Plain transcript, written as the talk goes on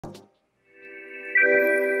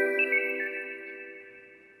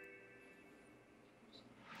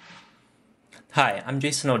Hi, I'm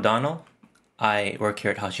Jason O'Donnell. I work here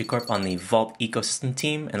at HashiCorp on the Vault ecosystem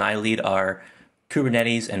team, and I lead our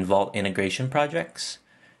Kubernetes and Vault integration projects.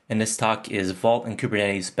 And this talk is Vault and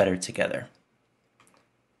Kubernetes better together.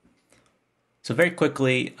 So very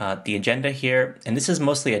quickly, the agenda here, and this is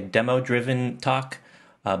mostly a demo-driven talk,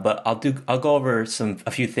 but I'll go over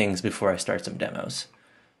a few things before I start some demos.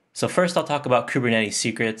 So first, I'll talk about Kubernetes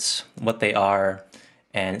secrets, what they are,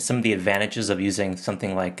 and some of the advantages of using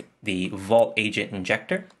something like the Vault Agent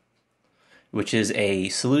Injector, which is a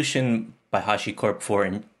solution by HashiCorp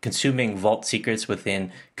for consuming Vault secrets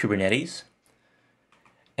within Kubernetes.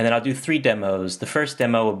 And then I'll do 3 demos. The first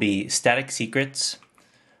demo will be static secrets,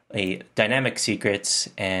 a dynamic secrets,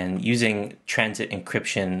 and using transit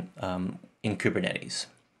encryption in Kubernetes.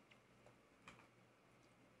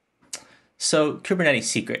 So Kubernetes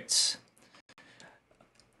secrets.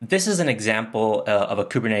 This is an example of a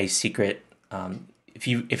Kubernetes secret. If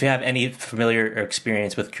you have any familiar or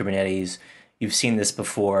experience with Kubernetes, you've seen this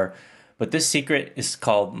before. But this secret is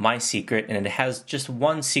called my secret, and it has just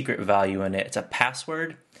one secret value in it. It's a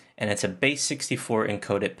password, and it's a base 64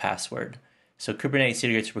 encoded password. So Kubernetes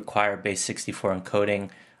secrets require base 64 encoding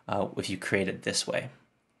if you create it this way.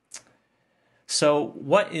 So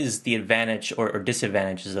what is the advantage or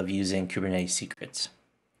disadvantages of using Kubernetes secrets?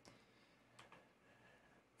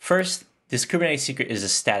 First, this Kubernetes secret is a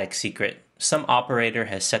static secret. Some operator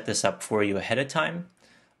has set this up for you ahead of time.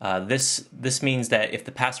 This means that if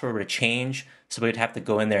the password were to change, somebody would have to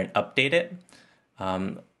go in there and update it.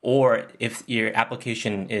 Or if your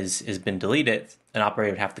application has been deleted, an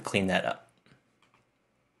operator would have to clean that up.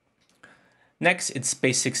 Next, it's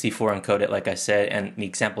base 64 encoded, like I said, and the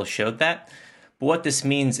example showed that. But what this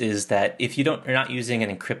means is that if you're not using an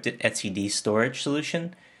encrypted etcd storage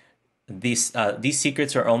solution, these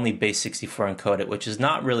secrets are only base 64 encoded, which is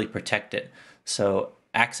not really protected. So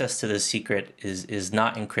access to this secret is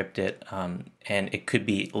not encrypted, and it could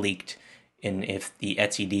be leaked if the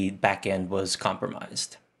etcd backend was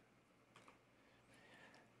compromised.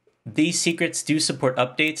 These secrets do support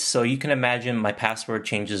updates, so you can imagine my password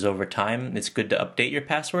changes over time. It's good to update your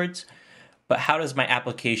passwords, but how does my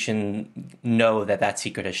application know that that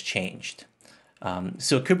secret has changed?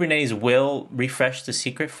 So Kubernetes will refresh the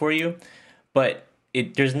secret for you, but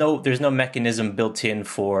there's no mechanism built in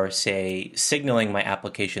for, say, signaling my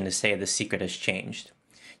application to say the secret has changed.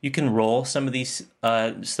 You can roll some of these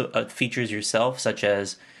features yourself, such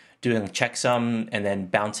as doing checksum and then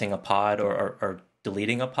bouncing a pod or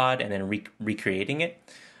deleting a pod and then recreating it.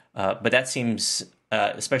 But that seems,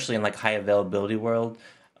 especially in like high availability world,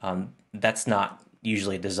 that's not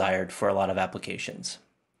usually desired for a lot of applications.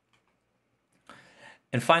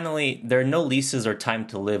 And finally, there are no leases or time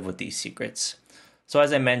to live with these secrets. So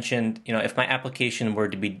as I mentioned, if my application were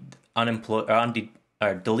to be unemployed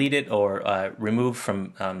or deleted or removed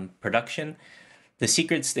from production, the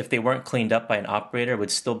secrets, if they weren't cleaned up by an operator,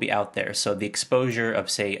 would still be out there. So the exposure of,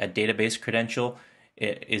 say, a database credential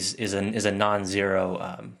is a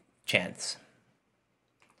non-zero chance.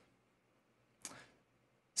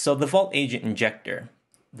 So the Vault Agent Injector.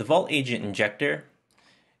 The Vault Agent Injector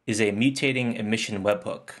is a mutating emission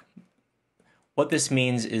webhook. What this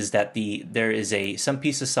means is that there is some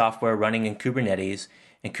piece of software running in Kubernetes,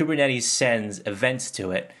 and Kubernetes sends events to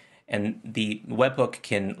it, and the webhook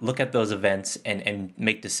can look at those events and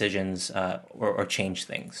make decisions or change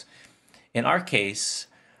things. In our case,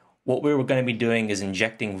 what we were going to be doing is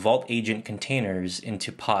injecting Vault Agent containers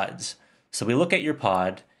into pods. So we look at your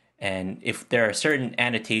pod, and if there are certain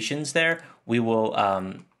annotations there, we will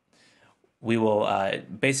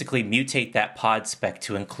basically mutate that pod spec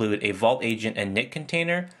to include a Vault Agent init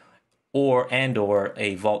container or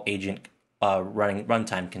a Vault Agent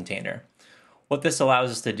runtime container. What this allows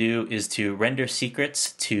us to do is to render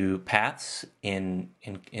secrets to paths in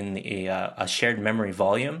a shared memory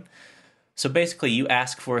volume. So basically, you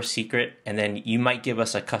ask for a secret, and then you might give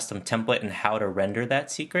us a custom template on how to render that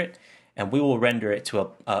secret, and we will render it to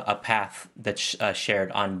a path that's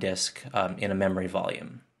shared on disk in a memory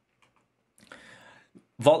volume.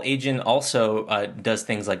 Vault Agent also does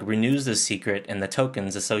things like renews the secret and the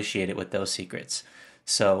tokens associated with those secrets.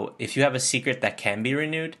 So if you have a secret that can be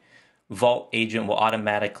renewed, Vault Agent will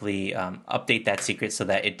automatically update that secret so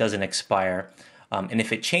that it doesn't expire. And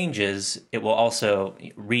if it changes, it will also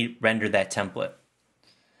re-render that template.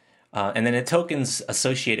 And then the tokens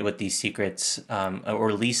associated with these secrets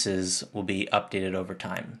or leases will be updated over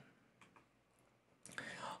time.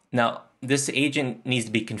 Now, this agent needs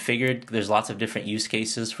to be configured. There's lots of different use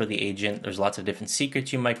cases for the agent. There's lots of different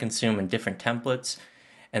secrets you might consume and different templates.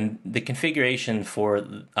 And the configuration for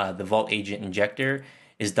the Vault Agent Injector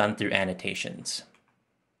is done through annotations.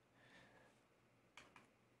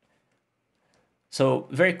 So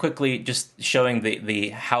very quickly, just showing the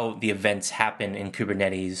how the events happen in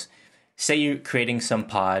Kubernetes. Say you're creating some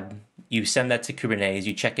pod, you send that to Kubernetes,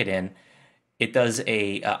 you check it in, it does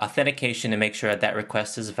a authentication to make sure that that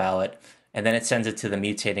request is valid, and then it sends it to the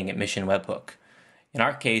mutating admission webhook. In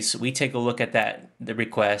our case, we take a look at the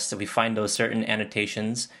request, we find those certain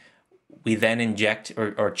annotations, we then inject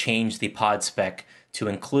or change the pod spec to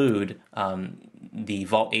include the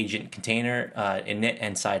Vault Agent container, init,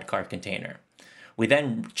 and sidecar container. We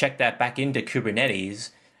then check that back into Kubernetes.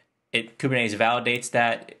 Kubernetes validates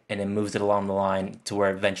that and then moves it along the line to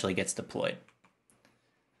where it eventually gets deployed.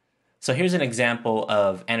 So here's an example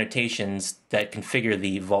of annotations that configure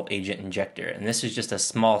the Vault Agent injector, and this is just a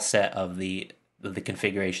small set of the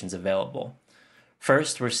configurations available.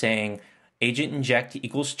 First, we're saying agent inject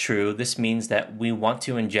equals true. This means that we want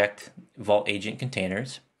to inject Vault Agent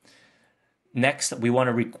containers. Next, we want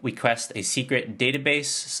to request a secret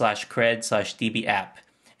database/cred/db app.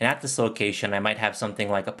 And at this location, I might have something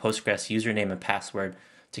like a Postgres username and password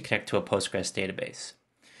to connect to a Postgres database.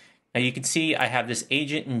 Now you can see I have this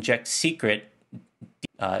agent inject secret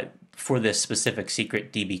for this specific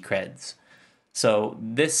secret DB creds. So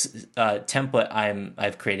this template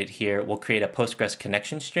I've created here will create a Postgres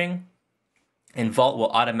connection string, and Vault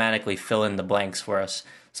will automatically fill in the blanks for us.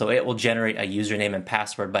 So it will generate a username and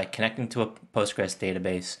password by connecting to a Postgres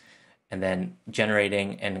database and then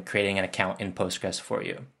generating and creating an account in Postgres for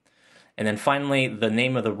you. And then finally, the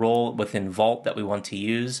name of the role within Vault that we want to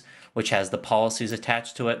use, which has the policies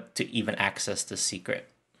attached to it to even access the secret.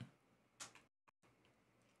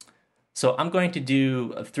 So I'm going to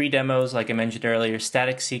do 3 demos, like I mentioned earlier: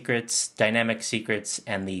 static secrets, dynamic secrets,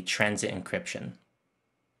 and the transit encryption.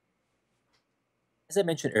 As I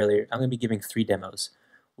mentioned earlier, I'm going to be giving 3 demos.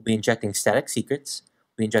 We'll be injecting static secrets,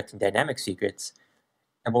 we'll be injecting dynamic secrets,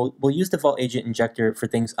 and we'll use the Vault Agent Injector for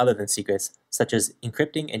things other than secrets, such as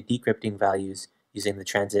encrypting and decrypting values using the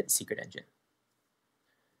transit secret engine.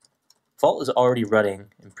 Vault is already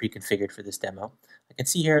running and pre-configured for this demo. I can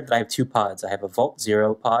see here that I have 2 pods. I have a Vault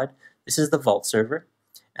 0 pod. This is the Vault server,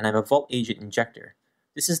 and I have a Vault Agent Injector.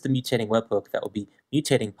 This is the mutating webhook that will be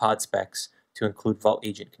mutating pod specs to include Vault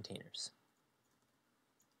Agent containers.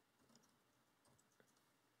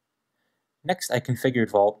 Next, I configured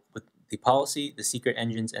Vault with the policy, the secret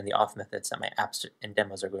engines, and the auth methods that my apps and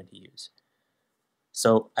demos are going to use.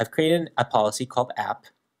 So I've created a policy called app,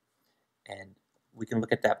 and we can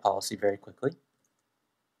look at that policy very quickly.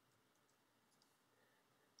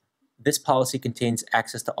 This policy contains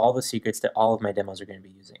access to all the secrets that all of my demos are going to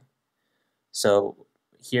be using. So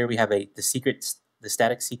here we have the static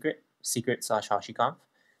secret/HashiCorp,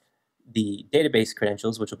 the database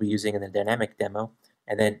credentials, which we'll be using in the dynamic demo,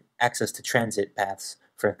 and then access to transit paths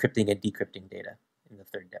for encrypting and decrypting data in the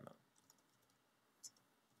 3rd demo.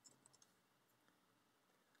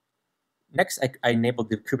 Next, I enabled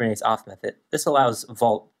the Kubernetes auth method. This allows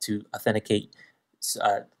Vault to authenticate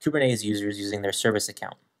Kubernetes users using their service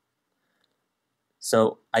account.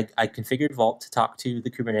 So I configured Vault to talk to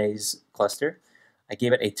the Kubernetes cluster. I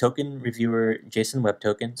gave it a token reviewer JSON web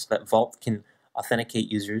token so that Vault can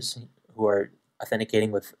authenticate users who are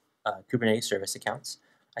authenticating with Kubernetes service accounts.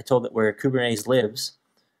 I told it where Kubernetes lives,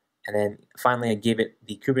 and then finally I gave it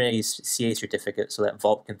the Kubernetes CA certificate so that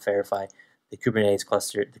Vault can verify the Kubernetes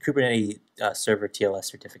cluster, the Kubernetes server TLS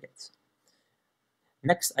certificates.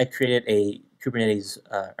 Next, I created a Kubernetes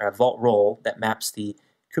a Vault role that maps the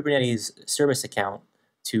Kubernetes service account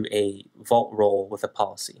to a Vault role with a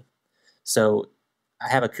policy. So I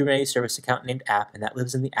have a Kubernetes service account named app, and that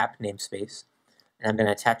lives in the app namespace, and I'm going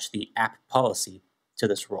to attach the app policy to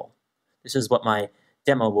this role. This is what my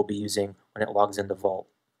demo will be using when it logs into Vault.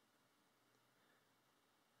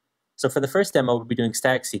 So for the first demo, we'll be doing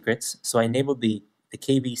static secrets. So I enabled the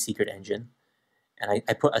KV secret engine, and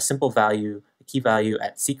I put a simple value, a key value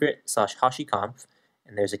at secret/HashiCorp,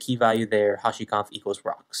 and there's a key value there, HashiCorp equals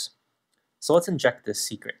rocks. So let's inject this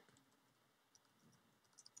secret.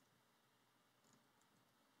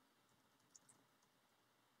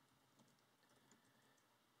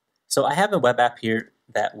 So I have a web app here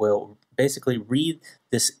that will basically read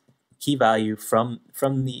this key value from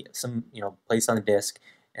some place on the disk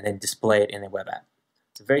and then display it in a web app.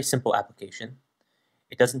 It's a very simple application.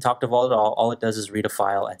 It doesn't talk to Vault at all. All it does is read a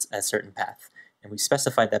file at a certain path, and we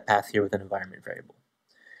specified that path here with an environment variable.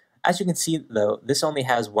 As you can see, though, this only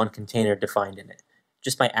has 1 container defined in it,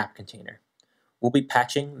 just my app container. We'll be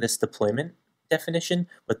patching this deployment definition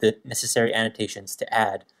with the necessary annotations to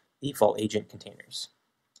add the Vault Agent containers.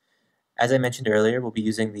 As I mentioned earlier, we'll be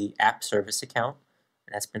using the app service account,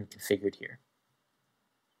 and that's been configured here.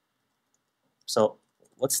 So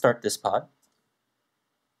let's start this pod.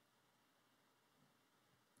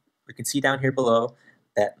 We can see down here below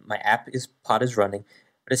that my pod is running,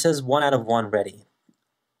 but it says 1 out of 1 ready.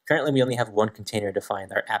 Currently, we only have one container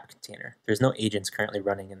defined, our app container. There's no agents currently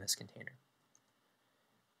running in this container.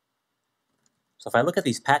 So if I look at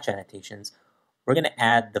these patch annotations, we're going to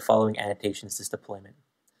add the following annotations to this deployment.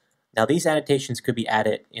 Now, these annotations could be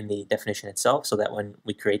added in the definition itself so that when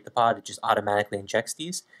we create the pod, it just automatically injects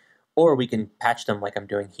these, or we can patch them like I'm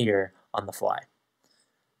doing here on the fly.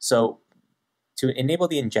 So to enable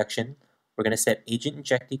the injection, we're going to set agent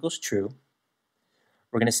inject equals true.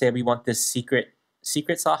 We're going to say we want this secret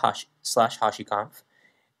slash HashiCorp,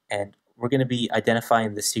 and we're going to be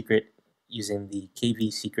identifying the secret using the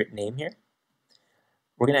KV secret name here.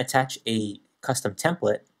 We're going to attach a custom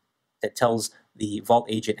template that tells the Vault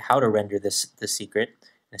agent how to render this secret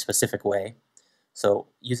in a specific way. So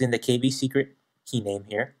using the KV secret key name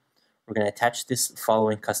here, we're going to attach this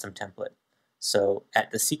following custom template. So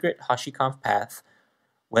at the secret HashiCorp path,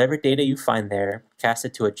 whatever data you find there, cast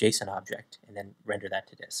it to a JSON object and then render that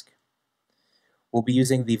to disk. We'll be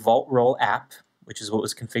using the Vault role app, which is what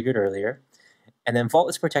was configured earlier. And then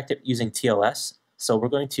Vault is protected using TLS. So we're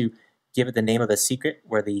going to give it the name of the secret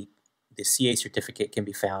where the CA certificate can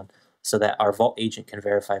be found so that our Vault agent can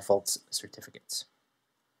verify Vault's certificates.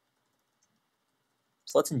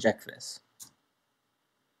 So let's inject this.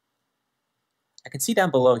 I can see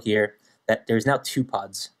down below here that there's now 2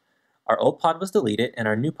 pods. Our old pod was deleted and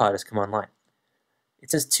our new pod has come online.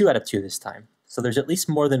 It says 2 out of 2 this time. So there's at least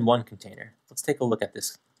more than one container. Let's take a look at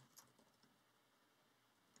this.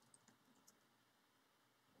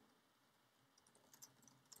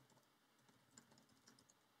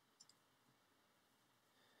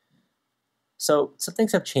 So some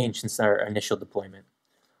things have changed since our initial deployment.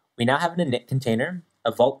 We now have an init container,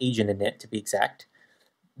 a Vault agent init to be exact.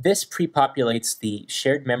 This pre-populates the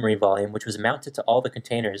shared memory volume, which was mounted to all the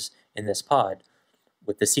containers in this pod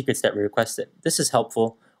with the secrets that we requested. This is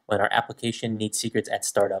helpful when our application needs secrets at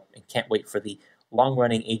startup and can't wait for the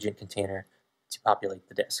long-running agent container to populate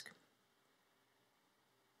the disk.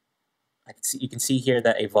 You can see here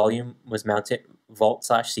that a volume was mounted,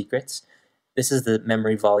 vault/secrets. This is the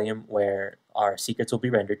memory volume where our secrets will be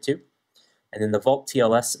rendered to. And then the Vault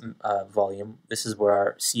TLS volume, this is where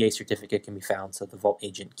our CA certificate can be found, so the Vault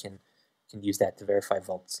agent can use that to verify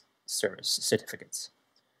Vault's service certificates.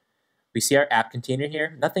 We see our app container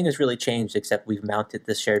here. Nothing has really changed except we've mounted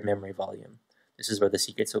the shared memory volume. This is where the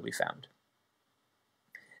secrets will be found.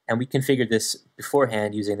 And we configured this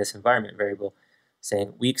beforehand using this environment variable,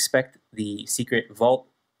 saying we expect the secret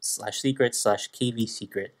vault/secret/KV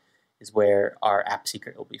secret is where our app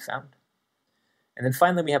secret will be found. And then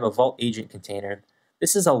finally, we have a Vault agent container.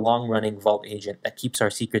 This is a long-running Vault agent that keeps our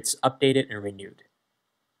secrets updated and renewed.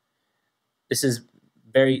 This is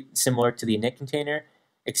very similar to the init container,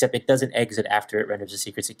 except it doesn't exit after it renders the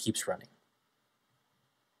secrets, it keeps running.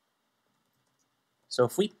 So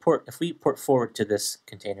if we port forward to this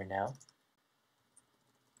container now,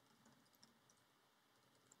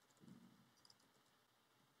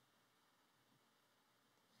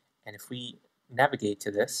 and if we navigate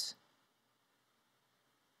to this,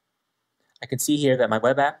 I can see here that my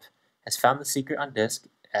web app has found the secret on disk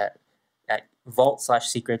at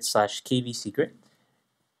vault/secret/KV secret,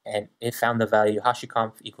 and it found the value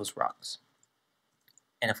HashiCorp equals rocks.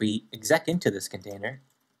 And if we exec into this container,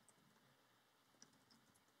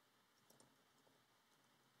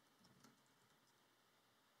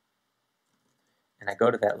 and I go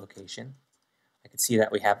to that location, I can see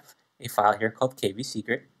that we have a file here called KV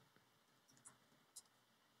secret.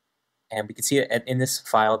 And we can see that in this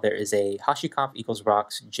file there is a HashiCorp equals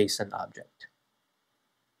rocks JSON object.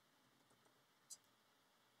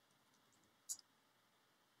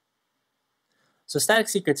 So static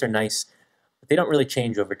secrets are nice, but they don't really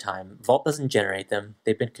change over time. Vault doesn't generate them.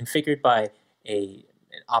 They've been configured by an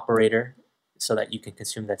operator so that you can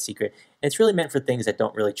consume that secret. And it's really meant for things that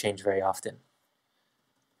don't really change very often.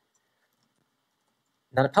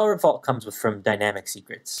 Now the power of Vault comes from dynamic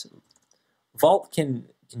secrets. Vault can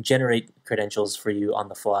generate credentials for you on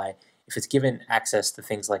the fly if it's given access to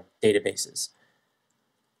things like databases.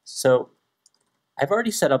 So I've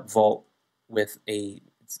already set up Vault with the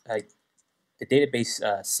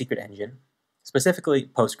database secret engine, specifically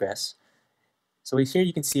Postgres. So here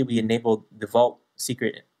you can see we enabled the Vault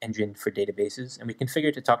secret engine for databases, and we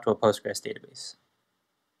configured to talk to a Postgres database.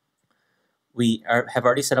 We have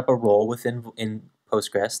already set up a role within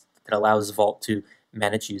Postgres that allows Vault to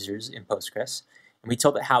manage users in Postgres, and we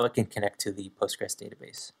told it how it can connect to the Postgres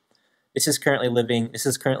database. This is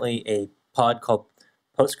currently a pod called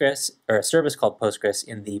Postgres, or a service called Postgres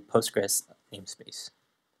in the Postgres namespace.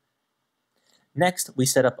 Next, we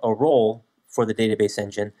set up a role for the database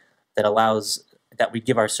engine that we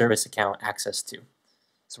give our service account access to.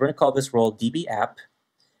 So we're going to call this role dbapp,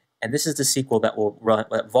 and this is the SQL that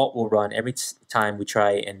Vault will run every time we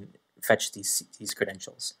try and fetch these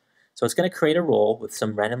credentials. So it's going to create a role with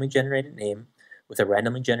some randomly generated name, with a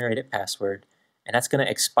randomly generated password, and that's going to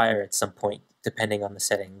expire at some point depending on the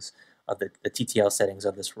settings of the TTL settings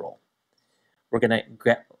of this role. We're going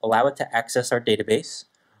to allow it to access our database.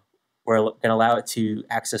 We're going to allow it to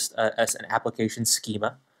access an application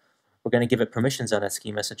schema. We're going to give it permissions on that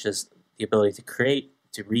schema, such as the ability to create,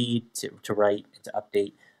 to read, to write, and to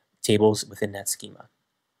update tables within that schema.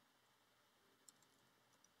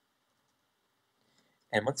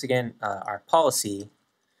 And once again, our policy,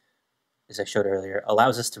 as I showed earlier,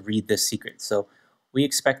 allows us to read this secret. So we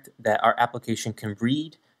expect that our application can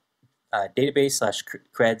read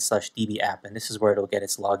database/cred/dbapp, and this is where it'll get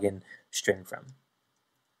its login string from.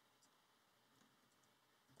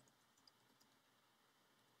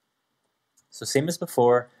 So same as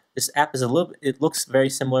before, this app is it looks very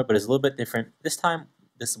similar, but is a little bit different. This time,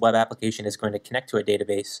 this web application is going to connect to a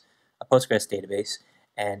database, a Postgres database,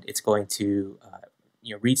 and it's going to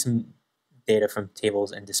read some data from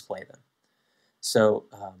tables and display them. So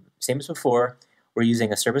same as before, we're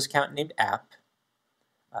using a service account named app.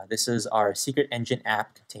 This is our secret engine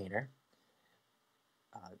app container.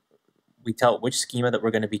 We tell which schema that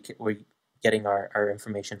we're getting our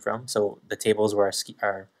information from. So the tables where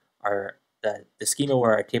the schema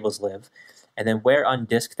where our tables live, and then where on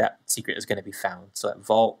disk that secret is going to be found. So at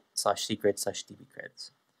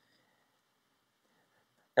vault/secret/dbcreds.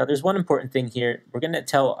 Now there's one important thing here. We're going to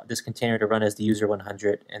tell this container to run as the user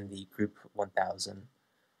 100 and the group 1000.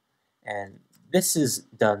 And this is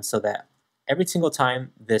done so that every single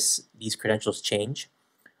time these credentials change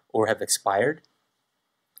or have expired,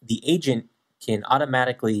 the agent can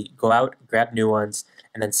automatically go out, grab new ones,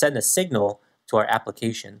 and then send a signal to our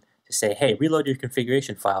application to say, hey, reload your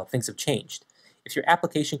configuration file, things have changed. If your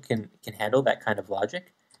application can handle that kind of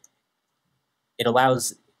logic, it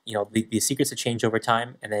allows the secrets to change over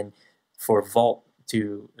time, and then for the Vault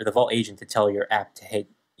agent to tell your app to, hey,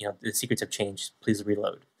 the secrets have changed, please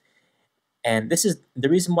reload. And this is the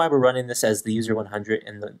reason why we're running this as the user 100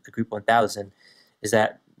 and the group 1000 is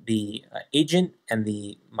that the agent and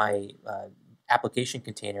my application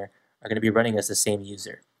container are going to be running as the same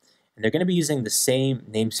user. And they're going to be using the same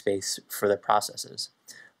namespace for their processes.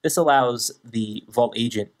 This allows the Vault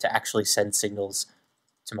agent to actually send signals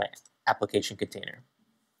to my application container.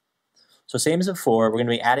 So same as before, we're going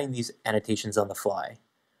to be adding these annotations on the fly.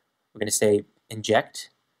 We're going to say inject.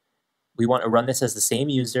 We want to run this as the same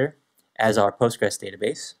user as our Postgres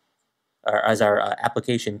database, or as our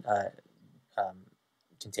application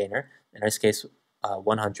container, in this case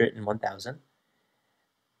 100 and 1000.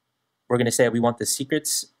 We're going to say we want the secret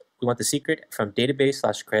from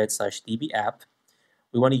database/cred/dbapp.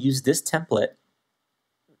 We want to use this template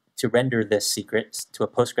to render this secret to a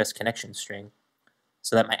Postgres connection string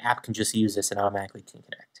so that my app can just use this and automatically can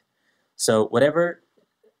connect. So whatever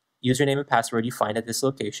username and password you find at this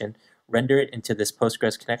location, render it into this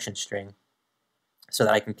Postgres connection string so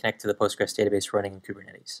that I can connect to the Postgres database running in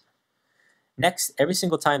Kubernetes. Next, every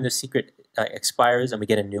single time the secret expires and we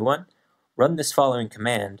get a new one, run this following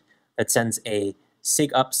command that sends a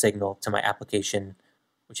sig-up signal to my application,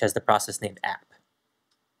 which has the process named app.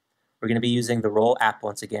 We're going to be using the role app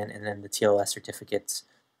once again, and then the TLS certificates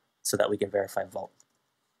so that we can verify Vault.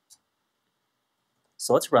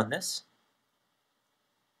 So let's run this.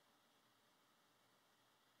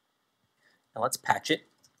 Now let's patch it.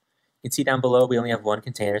 You can see down below we only have one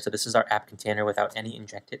container, so this is our app container without any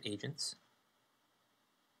injected agents.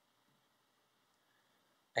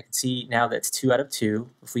 I can see now that it's 2 out of 2.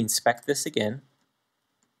 If we inspect this again,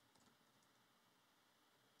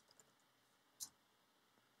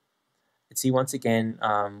 you can see once again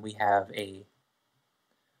we have a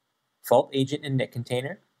Vault agent init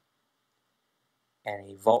container and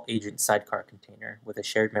a Vault agent sidecar container with a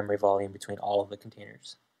shared memory volume between all of the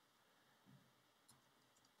containers.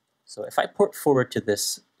 So if I port forward to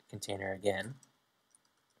this container again,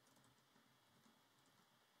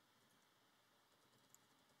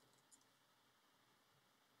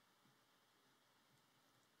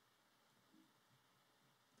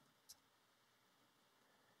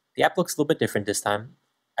 the app looks a little bit different this time.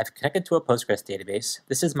 I've connected to a Postgres database.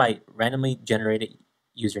 This is my randomly generated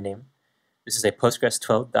username. This is a Postgres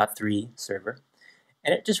 12.3 server.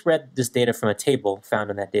 And it just read this data from a table found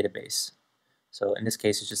in that database. So in this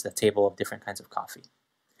case, it's just a table of different kinds of coffee.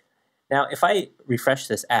 Now, if I refresh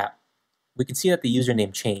this app, we can see that the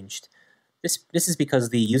username changed. This is because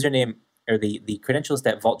the username or the credentials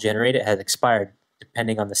that Vault generated had expired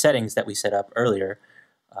depending on the settings that we set up earlier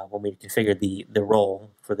when we configure the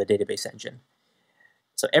role for the database engine.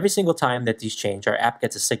 So every single time that these change, our app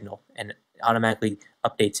gets a signal and automatically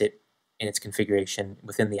updates it in its configuration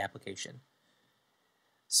within the application.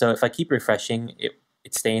 So if I keep refreshing,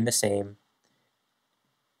 it's staying the same.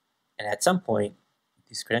 And at some point,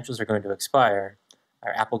 these credentials are going to expire.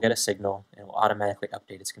 Our app will get a signal and it will automatically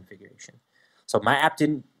update its configuration. So my app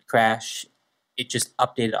didn't crash. It just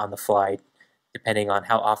updated on the fly, depending on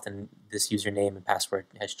how often this username and password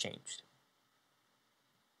has changed.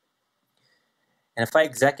 And if I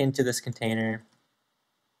exec into this container,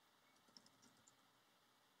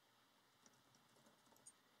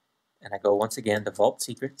 and I go once again to Vault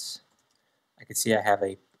Secrets, I can see I have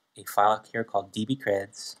a file here called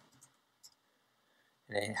dbcreds,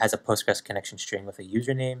 and it has a Postgres connection string with a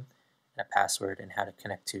username and a password and how to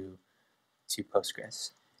connect to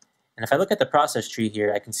Postgres. And if I look at the process tree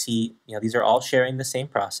here, I can see these are all sharing the same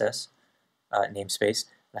process namespace.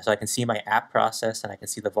 So I can see my app process and I can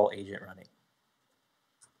see the Vault agent running.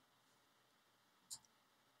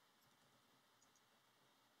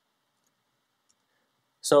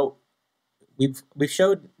 So we've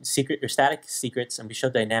showed static secrets and we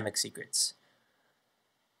showed dynamic secrets.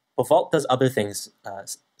 But Vault does other things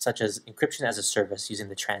such as encryption as a service using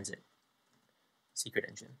the transit secret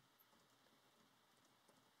engine.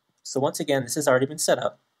 So once again, this has already been set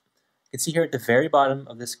up. You can see here at the very bottom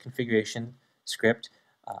of this configuration script,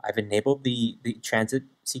 I've enabled the transit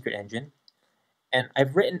secret engine, and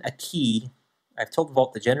I've written a key. I've told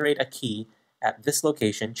Vault to generate a key at this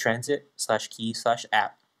location,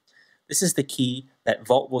 transit/key/app. This is the key that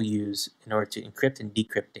Vault will use in order to encrypt and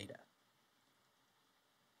decrypt data.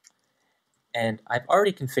 And I've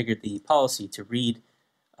already configured the policy to read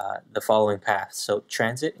the following paths. So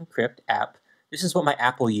transit encrypt app. This is what my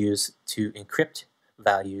app will use to encrypt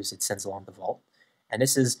values it sends along the Vault. And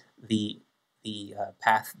this is the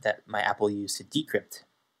path that my app will use to decrypt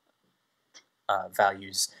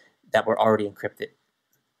values that were already encrypted.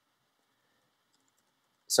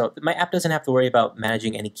 So my app doesn't have to worry about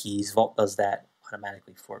managing any keys. Vault does that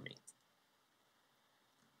automatically for me.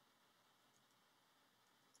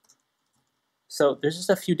 So there's just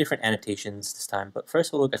a few different annotations this time, but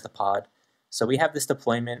first we'll look at the pod. So we have this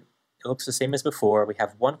deployment. It looks the same as before. We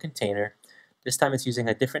have one container. This time it's using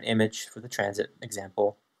a different image for the transit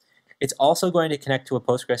example. It's also going to connect to a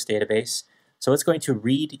Postgres database. So it's going to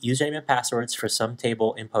read username and passwords for some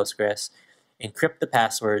table in Postgres, encrypt the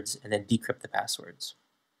passwords, and then decrypt the passwords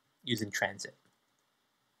using transit.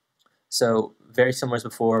 So very similar as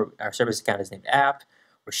before, our service account is named app.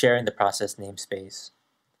 We're sharing the process namespace.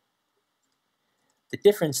 The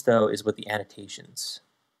difference, though, is with the annotations.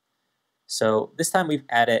 So this time we've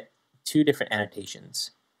added two different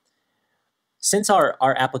annotations. Since our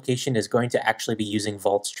application is going to actually be using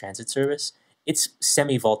Vault's transit service, it's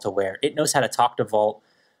semi-Vault aware. It knows how to talk to Vault,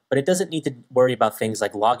 but it doesn't need to worry about things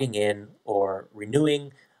like logging in or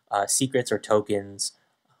renewing secrets or tokens.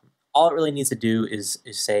 All it really needs to do is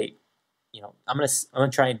say, I'm gonna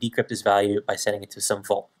try and decrypt this value by setting it to some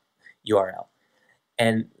Vault URL.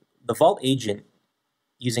 And the Vault agent,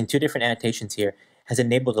 using two different annotations here, has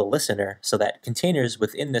enabled a listener so that containers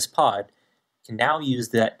within this pod can now use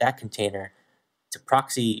that container to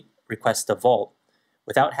proxy request to Vault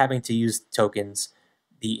without having to use tokens.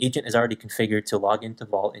 The agent is already configured to log into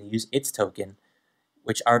Vault and use its token,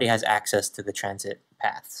 which already has access to the transit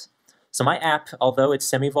paths. So my app, although it's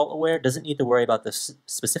semi-Vault aware, doesn't need to worry about the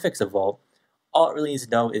specifics of Vault. All it really needs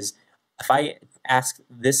to know is if I ask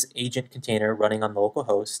this agent container running on the local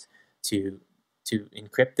host to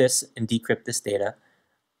encrypt this and decrypt this data,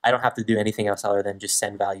 I don't have to do anything else other than just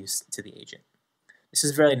send values to the agent. This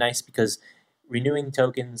is really nice because renewing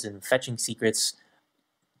tokens and fetching secrets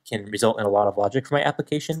can result in a lot of logic for my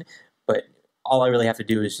application, but all I really have to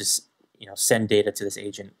do is just send data to this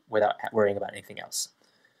agent without worrying about anything else.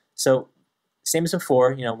 So same as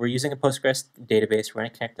before, we're using a Postgres database. We're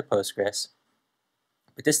going to connect to Postgres,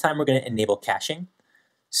 but this time we're going to enable caching.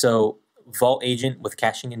 So Vault agent with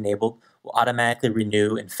caching enabled will automatically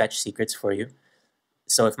renew and fetch secrets for you.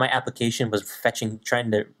 So if my application was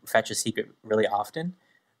trying to fetch a secret really often,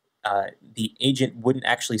 the agent wouldn't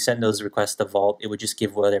actually send those requests to Vault. It would just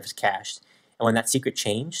give whatever's cached. And when that secret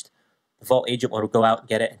changed, the Vault agent would go out,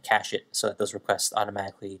 get it, and cache it so that those requests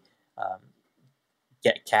automatically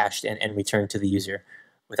get cached and returned to the user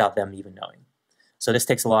without them even knowing. So this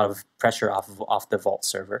takes a lot of pressure off the Vault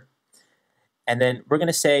server. And then we're going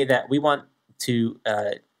to say that we want to,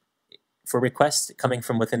 for requests coming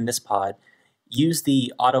from within this pod, use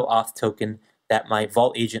the auto-auth token that my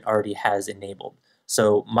Vault agent already has enabled.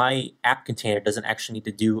 So my app container doesn't actually need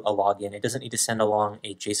to do a login. It doesn't need to send along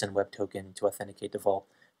a JSON web token to authenticate to Vault.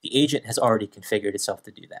 the agent has already configured itself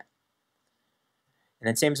to do that. And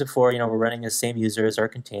then same as before, we're running the same user as our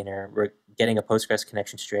container. We're getting a Postgres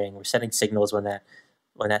connection string. We're setting signals when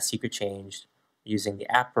that secret changed. We're using the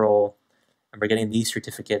app role, and we're getting these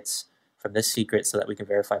certificates from this secret so that we can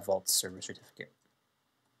verify Vault's server certificate.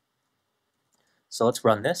 So let's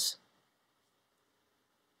run this.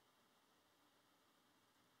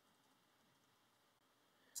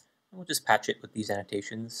 We'll just patch it with these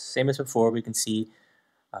annotations. Same as before, we can see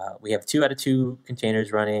we have 2 out of 2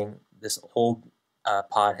 containers running. This whole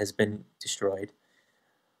pod has been destroyed.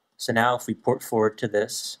 So now if we port forward to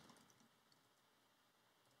this,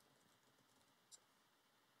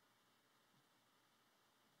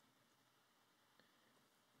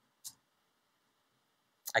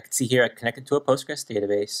 I can see here I connected to a Postgres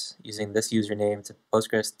database using this username. It's a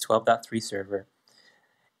Postgres 12.3 server.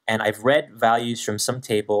 And I've read values from some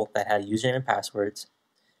table that had username and passwords.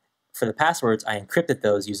 For the passwords, I encrypted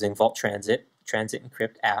those using Vault Transit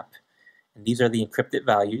Encrypt app. And these are the encrypted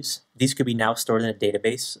values. These could be now stored in a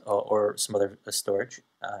database or some other storage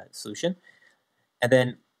solution. And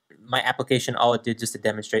then my application, all it did just to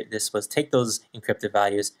demonstrate this was take those encrypted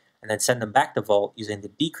values and then send them back to Vault using the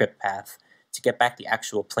decrypt path to get back the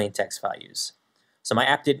actual plain text values. So my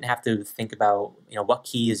app didn't have to think about what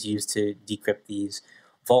key is used to decrypt these.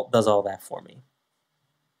 Vault does all that for me.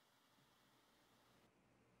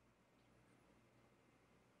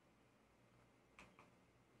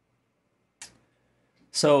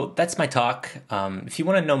 So that's my talk. If you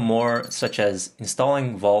want to know more, such as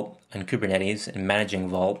installing Vault on Kubernetes and managing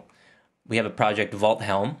Vault, we have a project,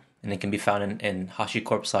 vault-helm, and it can be found in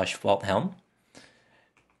HashiCorp/vault-helm.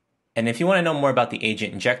 And if you want to know more about the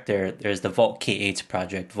agent injector, there's the Vault K8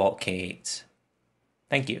 project, Vault K8.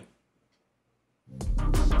 Thank you.